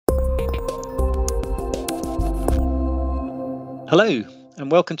Hello,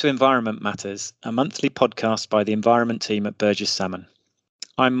 and welcome to Environment Matters, a monthly podcast by the Environment team at Burges Salmon.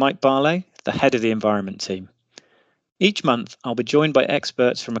 I'm Mike Barlow, the head of the Environment team. Each month, I'll be joined by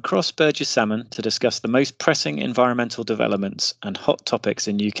experts from across Burges Salmon to discuss the most pressing environmental developments and hot topics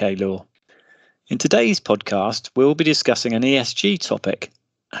in UK law. In today's podcast, we'll be discussing an ESG topic,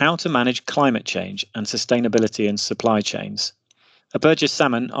 how to manage climate change and sustainability in supply chains. At Burges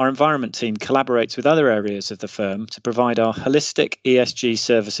Salmon, our environment team collaborates with other areas of the firm to provide our holistic ESG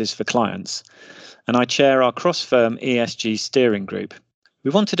services for clients, and I chair our cross-firm ESG steering group.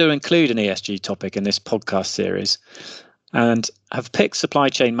 We wanted to include an ESG topic in this podcast series and have picked supply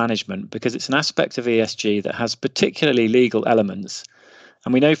chain management because it's an aspect of ESG that has particularly legal elements,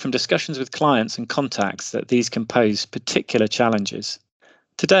 and we know from discussions with clients and contacts that these can pose particular challenges.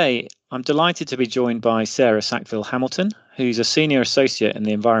 Today, I'm delighted to be joined by Sarah Sackville-Hamilton, who's a senior associate in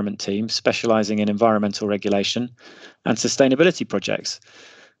the environment team, specialising in environmental regulation and sustainability projects.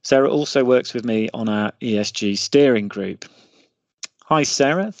 Sarah also works with me on our ESG steering group. Hi,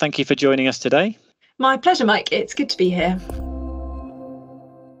 Sarah. Thank you for joining us today. My pleasure, Mike. It's good to be here.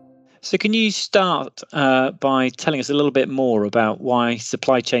 So can you start by telling us a little bit more about why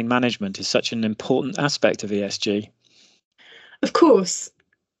supply chain management is such an important aspect of ESG? Of course.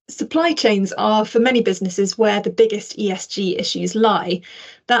 Supply chains are, for many businesses, where the biggest ESG issues lie.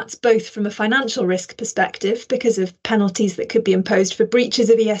 That's both from a financial risk perspective, because of penalties that could be imposed for breaches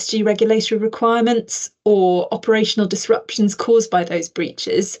of ESG regulatory requirements or operational disruptions caused by those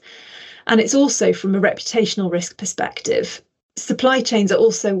breaches. And it's also from a reputational risk perspective. Supply chains are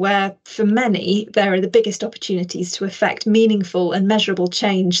also where, for many, there are the biggest opportunities to effect meaningful and measurable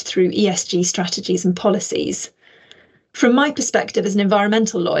change through ESG strategies and policies. From my perspective as an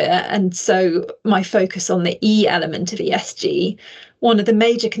environmental lawyer, and so my focus on the E element of ESG, one of the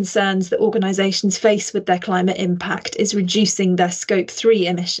major concerns that organisations face with their climate impact is reducing their Scope 3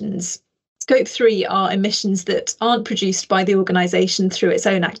 emissions. Scope 3 are emissions that aren't produced by the organisation through its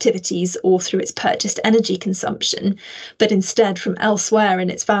own activities or through its purchased energy consumption, but instead from elsewhere in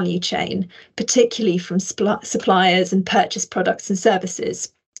its value chain, particularly from suppliers and purchased products and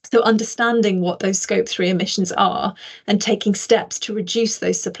services. So understanding what those Scope 3 emissions are and taking steps to reduce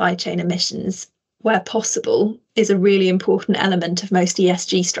those supply chain emissions where possible is a really important element of most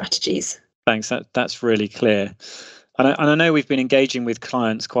ESG strategies. Thanks. That's really clear. And I know we've been engaging with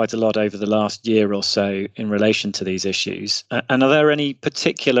clients quite a lot over the last year or so in relation to these issues. And are there any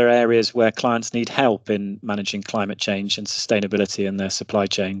particular areas where clients need help in managing climate change and sustainability in their supply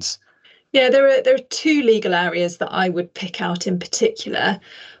chains? Yeah, there are two legal areas that I would pick out in particular.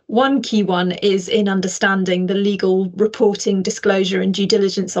 One key one is in understanding the legal reporting, disclosure and due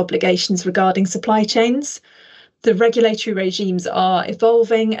diligence obligations regarding supply chains. The regulatory regimes are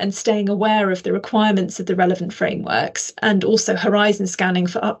evolving, and staying aware of the requirements of the relevant frameworks and also horizon scanning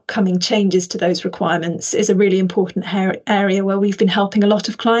for upcoming changes to those requirements is a really important area where we've been helping a lot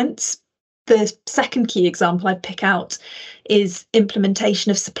of clients. The second key example I'd pick out is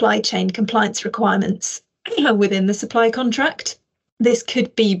implementation of supply chain compliance requirements within the supply contract. This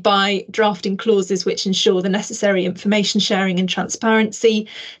could be by drafting clauses which ensure the necessary information sharing and transparency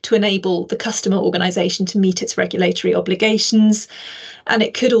to enable the customer organisation to meet its regulatory obligations. And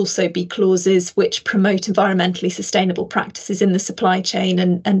it could also be clauses which promote environmentally sustainable practices in the supply chain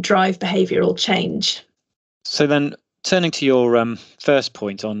and drive behavioural change. So then, turning to your first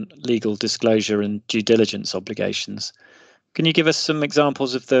point on legal disclosure and due diligence obligations, can you give us some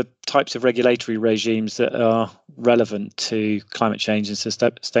examples of the types of regulatory regimes that are relevant to climate change and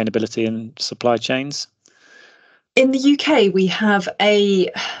sustainability in supply chains? In the UK, we have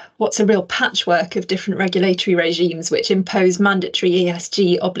what's a real patchwork of different regulatory regimes which impose mandatory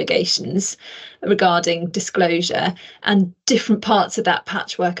ESG obligations regarding disclosure, and different parts of that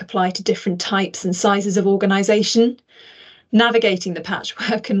patchwork apply to different types and sizes of organisation. Navigating the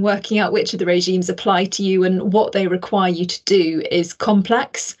patchwork and working out which of the regimes apply to you and what they require you to do is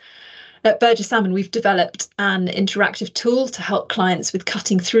complex. At Burges Salmon, we've developed an interactive tool to help clients with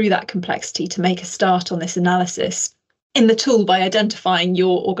cutting through that complexity to make a start on this analysis. In the tool, by identifying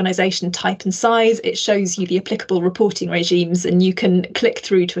your organisation type and size, it shows you the applicable reporting regimes and you can click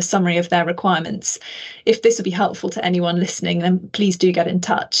through to a summary of their requirements. If this will be helpful to anyone listening, then please do get in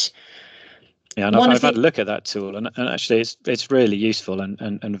touch. Yeah, and I've had a look at that tool, and actually it's really useful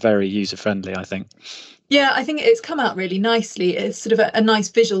and very user-friendly, I think. Yeah, I think it's come out really nicely. It's sort of a nice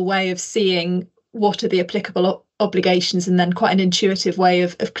visual way of seeing what are the applicable obligations, and then quite an intuitive way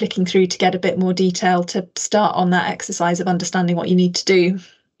of clicking through to get a bit more detail to start on that exercise of understanding what you need to do.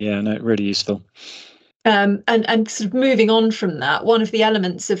 Yeah, no, really useful. And sort of moving on from that, one of the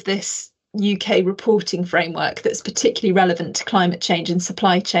elements of this UK reporting framework that's particularly relevant to climate change and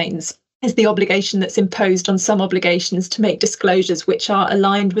supply chains is the obligation that's imposed on some obligations to make disclosures which are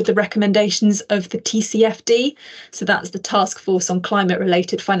aligned with the recommendations of the TCFD. So that's the Task Force on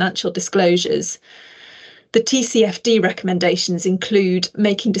Climate-Related Financial Disclosures. The TCFD recommendations include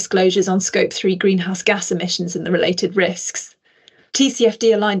making disclosures on Scope 3 greenhouse gas emissions and the related risks.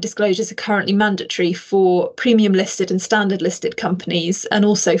 TCFD aligned disclosures are currently mandatory for premium listed and standard listed companies, and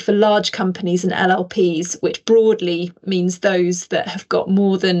also for large companies and LLPs, which broadly means those that have got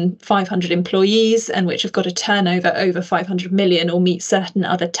more than 500 employees and which have got a turnover over 500 million or meet certain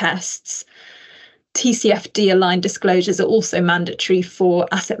other tests. TCFD aligned disclosures are also mandatory for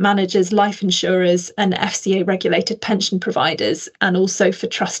asset managers, life insurers, and FCA regulated pension providers, and also for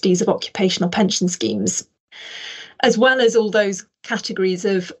trustees of occupational pension schemes, as well as all those categories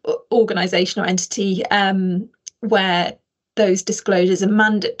of organisation or entity where those disclosures are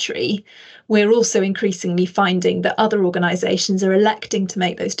mandatory. We're also increasingly finding that other organisations are electing to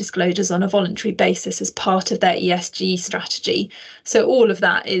make those disclosures on a voluntary basis as part of their ESG strategy. So all of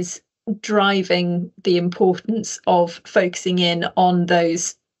that is driving the importance of focusing in on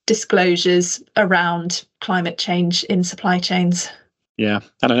those disclosures around climate change in supply chains. Yeah,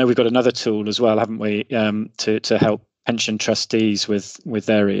 and I know we've got another tool as well, haven't we, to help pension trustees with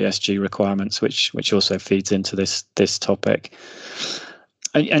their ESG requirements, which also feeds into this topic.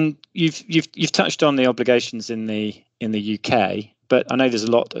 And you've touched on the obligations in the UK, but I know there's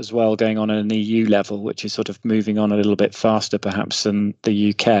a lot as well going on at an EU level, which is sort of moving on a little bit faster, perhaps, than the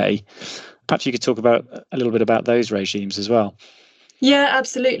UK. Perhaps you could talk about a little bit about those regimes as well. Yeah,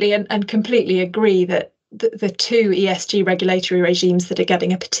 absolutely, and completely agree that the two ESG regulatory regimes that are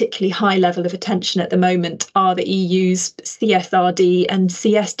getting a particularly high level of attention at the moment are the EU's CSRD and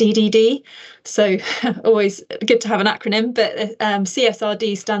CSDDD. So always good to have an acronym, but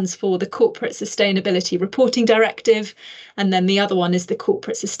CSRD stands for the Corporate Sustainability Reporting Directive, and then the other one is the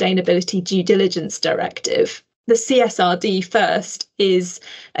Corporate Sustainability Due Diligence Directive. The CSRD first is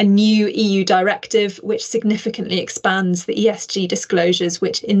a new EU directive which significantly expands the ESG disclosures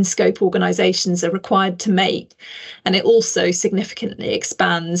which in-scope organisations are required to make. And it also significantly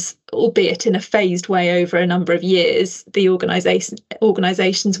expands, albeit in a phased way over a number of years, the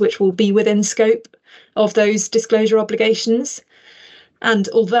organisations which will be within scope of those disclosure obligations. And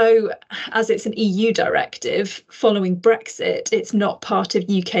although, as it's an EU directive, following Brexit, it's not part of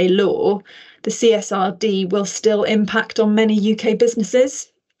UK law, the CSRD will still impact on many UK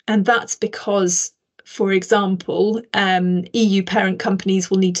businesses. And that's because, for example, EU parent companies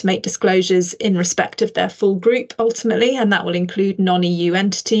will need to make disclosures in respect of their full group ultimately, and that will include non-EU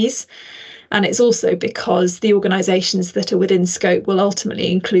entities. And it's also because the organisations that are within scope will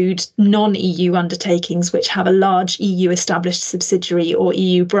ultimately include non-EU undertakings which have a large EU established subsidiary or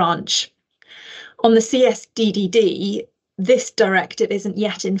EU branch. On the CSDDD, this directive isn't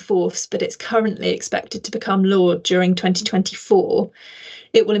yet in force, but it's currently expected to become law during 2024.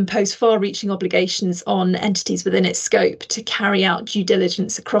 It will impose far-reaching obligations on entities within its scope to carry out due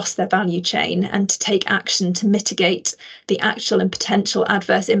diligence across their value chain and to take action to mitigate the actual and potential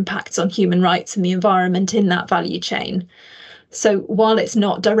adverse impacts on human rights and the environment in that value chain. So while it's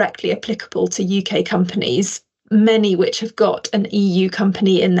not directly applicable to UK companies, many which have got an EU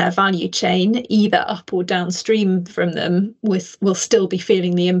company in their value chain, either up or downstream from them, will still be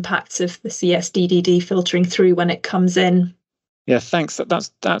feeling the impacts of the CSDDD filtering through when it comes in. Yeah, thanks.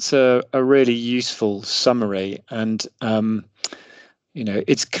 That's a really useful summary, and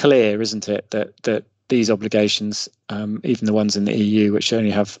it's clear, isn't it, that these obligations, even the ones in the EU, which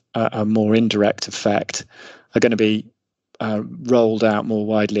only have a more indirect effect, are going to be rolled out more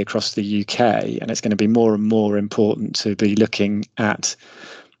widely across the UK, and it's going to be more and more important to be looking at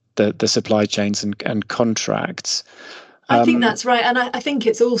the supply chains and contracts. I think that's right, and I think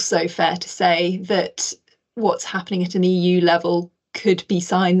it's also fair to say that what's happening at an EU level could be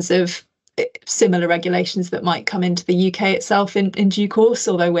signs of similar regulations that might come into the UK itself in due course,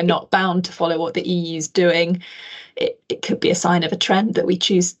 although we're not bound to follow what the EU's doing. It could be a sign of a trend that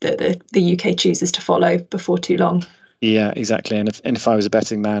the UK chooses to follow before too long. Yeah, exactly. And if I was a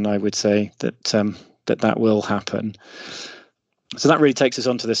betting man, I would say that will happen. So that really takes us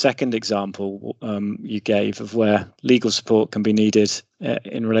on to the second example you gave of where legal support can be needed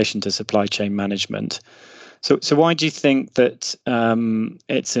in relation to supply chain management. So why do you think that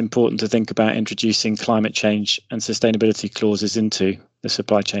it's important to think about introducing climate change and sustainability clauses into the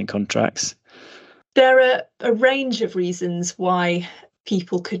supply chain contracts? There are a range of reasons why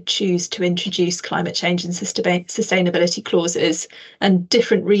people could choose to introduce climate change and sustainability clauses, and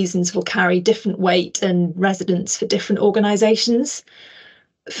different reasons will carry different weight and resonance for different organisations.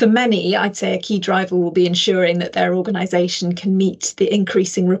 For many, I'd say a key driver will be ensuring that their organisation can meet the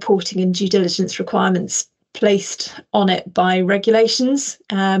increasing reporting and due diligence requirements placed on it by regulations,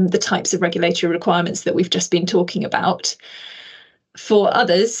 the types of regulatory requirements that we've just been talking about. For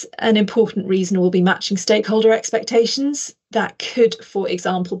others, an important reason will be matching stakeholder expectations. That could, for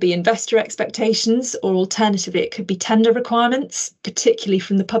example, be investor expectations, or alternatively, it could be tender requirements, particularly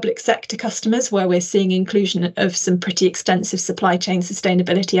from the public sector customers, where we're seeing inclusion of some pretty extensive supply chain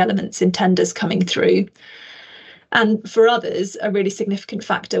sustainability elements in tenders coming through. And for others, a really significant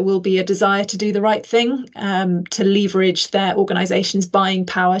factor will be a desire to do the right thing, to leverage their organisation's buying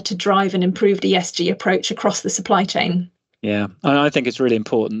power to drive an improved ESG approach across the supply chain. Yeah, and I think it's really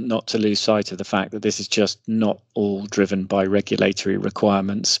important not to lose sight of the fact that this is just not all driven by regulatory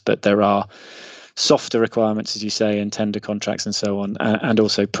requirements, but there are softer requirements, as you say, in tender contracts and so on, and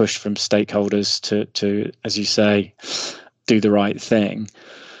also push from stakeholders to, as you say, do the right thing.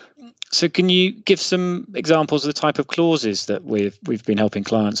 So can you give some examples of the type of clauses that we've been helping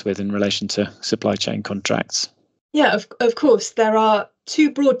clients with in relation to supply chain contracts? Yeah, of course. There are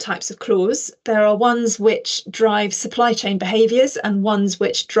two broad types of clause. There are ones which drive supply chain behaviours and ones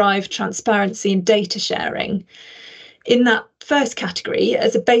which drive transparency and data sharing. In that first category,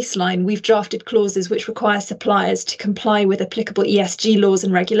 as a baseline, we've drafted clauses which require suppliers to comply with applicable ESG laws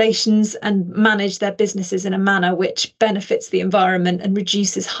and regulations and manage their businesses in a manner which benefits the environment and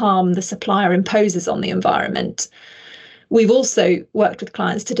reduces harm the supplier imposes on the environment. We've also worked with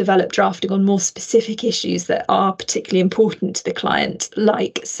clients to develop drafting on more specific issues that are particularly important to the client,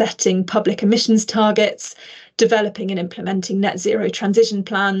 like setting public emissions targets, developing and implementing net zero transition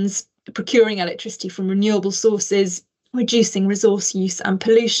plans, procuring electricity from renewable sources, reducing resource use and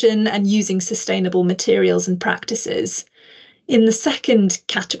pollution, and using sustainable materials and practices. In the second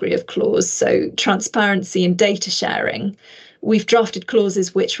category of clause, so transparency and data sharing, we've drafted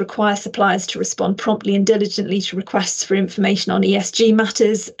clauses which require suppliers to respond promptly and diligently to requests for information on ESG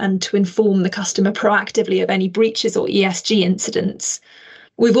matters and to inform the customer proactively of any breaches or ESG incidents.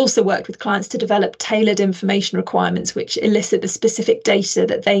 We've also worked with clients to develop tailored information requirements which elicit the specific data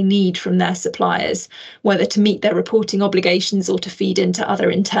that they need from their suppliers, whether to meet their reporting obligations or to feed into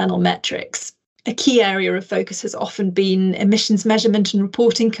other internal metrics. A key area of focus has often been emissions measurement and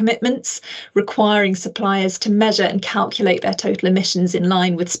reporting commitments, requiring suppliers to measure and calculate their total emissions in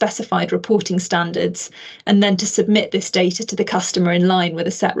line with specified reporting standards, and then to submit this data to the customer in line with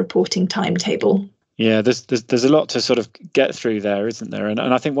a set reporting timetable. Yeah, there's a lot to sort of get through there, isn't there? And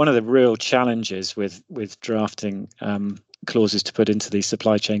I think one of the real challenges with drafting clauses to put into these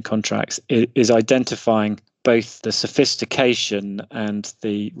supply chain contracts is identifying both the sophistication and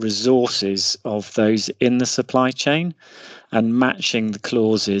the resources of those in the supply chain and matching the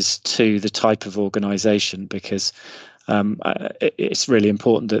clauses to the type of organisation, because it's really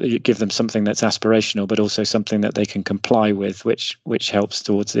important that you give them something that's aspirational, but also something that they can comply with, which helps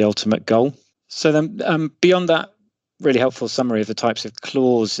towards the ultimate goal. So then beyond that really helpful summary of the types of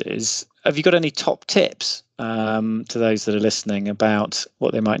clauses, have you got any top tips to those that are listening about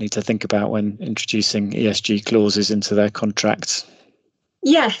what they might need to think about when introducing ESG clauses into their contracts?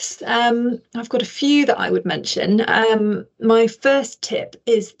 Yes, I've got a few that I would mention. My first tip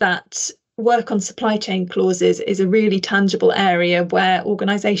is that work on supply chain clauses is a really tangible area where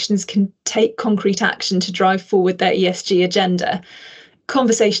organisations can take concrete action to drive forward their ESG agenda.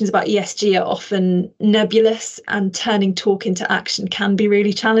 Conversations about ESG are often nebulous, and turning talk into action can be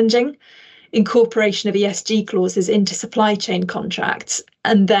really challenging. Incorporation of ESG clauses into supply chain contracts,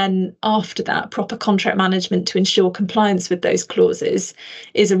 and then after that, proper contract management to ensure compliance with those clauses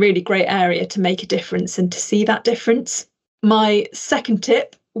is a really great area to make a difference and to see that difference. My second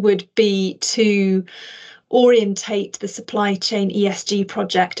tip would be to orientate the supply chain ESG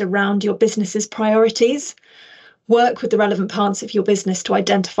project around your business's priorities. Work with the relevant parts of your business to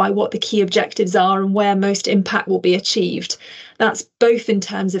identify what the key objectives are and where most impact will be achieved. That's both in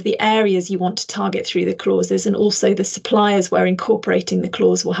terms of the areas you want to target through the clauses and also the suppliers where incorporating the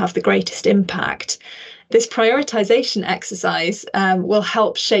clause will have the greatest impact. This prioritisation exercise will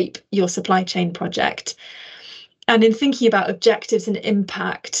help shape your supply chain project. And in thinking about objectives and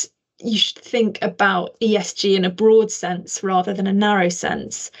impact, you should think about ESG in a broad sense rather than a narrow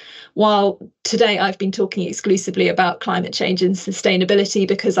sense. While today I've been talking exclusively about climate change and sustainability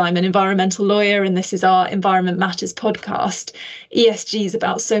because I'm an environmental lawyer and this is our Environment Matters podcast, ESG is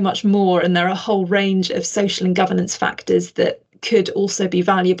about so much more, and there are a whole range of social and governance factors that could also be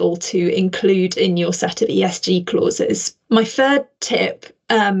valuable to include in your set of ESG clauses. My third tip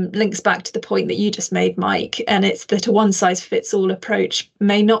links back to the point that you just made, Mike, and it's that a one-size-fits-all approach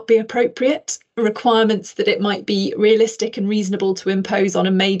may not be appropriate. Requirements that it might be realistic and reasonable to impose on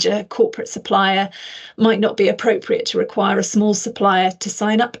a major corporate supplier might not be appropriate to require a small supplier to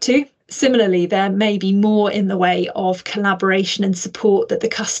sign up to. Similarly, there may be more in the way of collaboration and support that the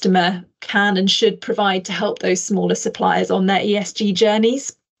customer can and should provide to help those smaller suppliers on their ESG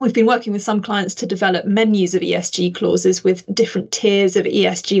journeys. We've been working with some clients to develop menus of ESG clauses with different tiers of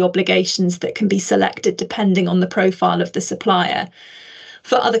ESG obligations that can be selected depending on the profile of the supplier.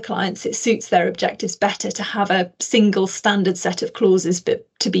 For other clients, it suits their objectives better to have a single standard set of clauses, but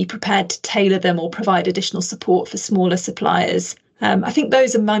to be prepared to tailor them or provide additional support for smaller suppliers. I think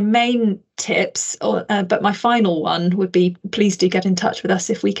those are my main tips, but my final one would be, please do get in touch with us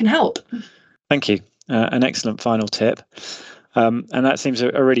if we can help. Thank you. An excellent final tip. And that seems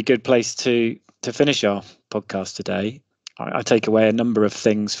a really good place to finish our podcast today. I take away a number of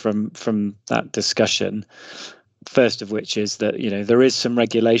things from that discussion. First of which is that there is some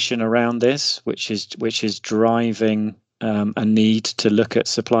regulation around this, which is driving a need to look at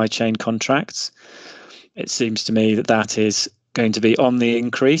supply chain contracts. It seems to me that is going to be on the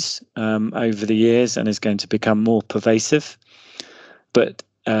increase over the years and is going to become more pervasive. But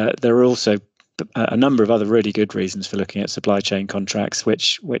there are also a number of other really good reasons for looking at supply chain contracts,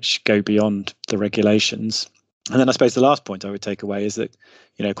 which go beyond the regulations. And then I suppose the last point I would take away is that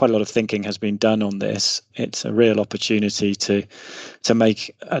quite a lot of thinking has been done on this. It's a real opportunity to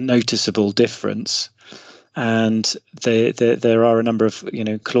make a noticeable difference. And there are a number of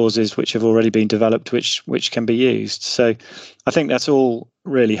clauses which have already been developed which can be used. So I think that's all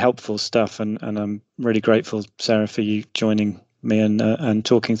really helpful stuff, and I'm really grateful, Sarah, for you joining me and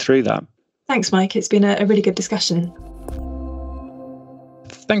talking through that. Thanks, Mike. It's been a really good discussion.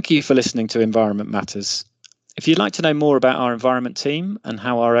 Thank you for listening to Environment Matters. If you'd like to know more about our environment team and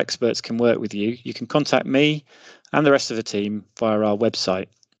how our experts can work with you, you can contact me and the rest of the team via our website.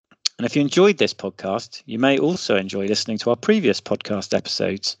 And if you enjoyed this podcast, you may also enjoy listening to our previous podcast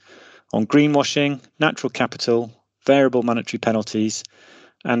episodes on greenwashing, natural capital, variable monetary penalties,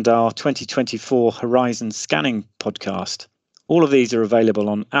 and our 2024 Horizon Scanning podcast. All of these are available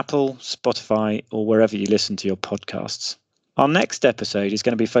on Apple, Spotify, or wherever you listen to your podcasts. Our next episode is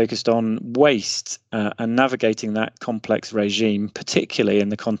going to be focused on waste and navigating that complex regime, particularly in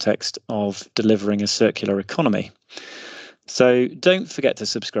the context of delivering a circular economy. So don't forget to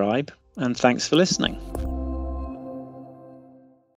subscribe, and thanks for listening.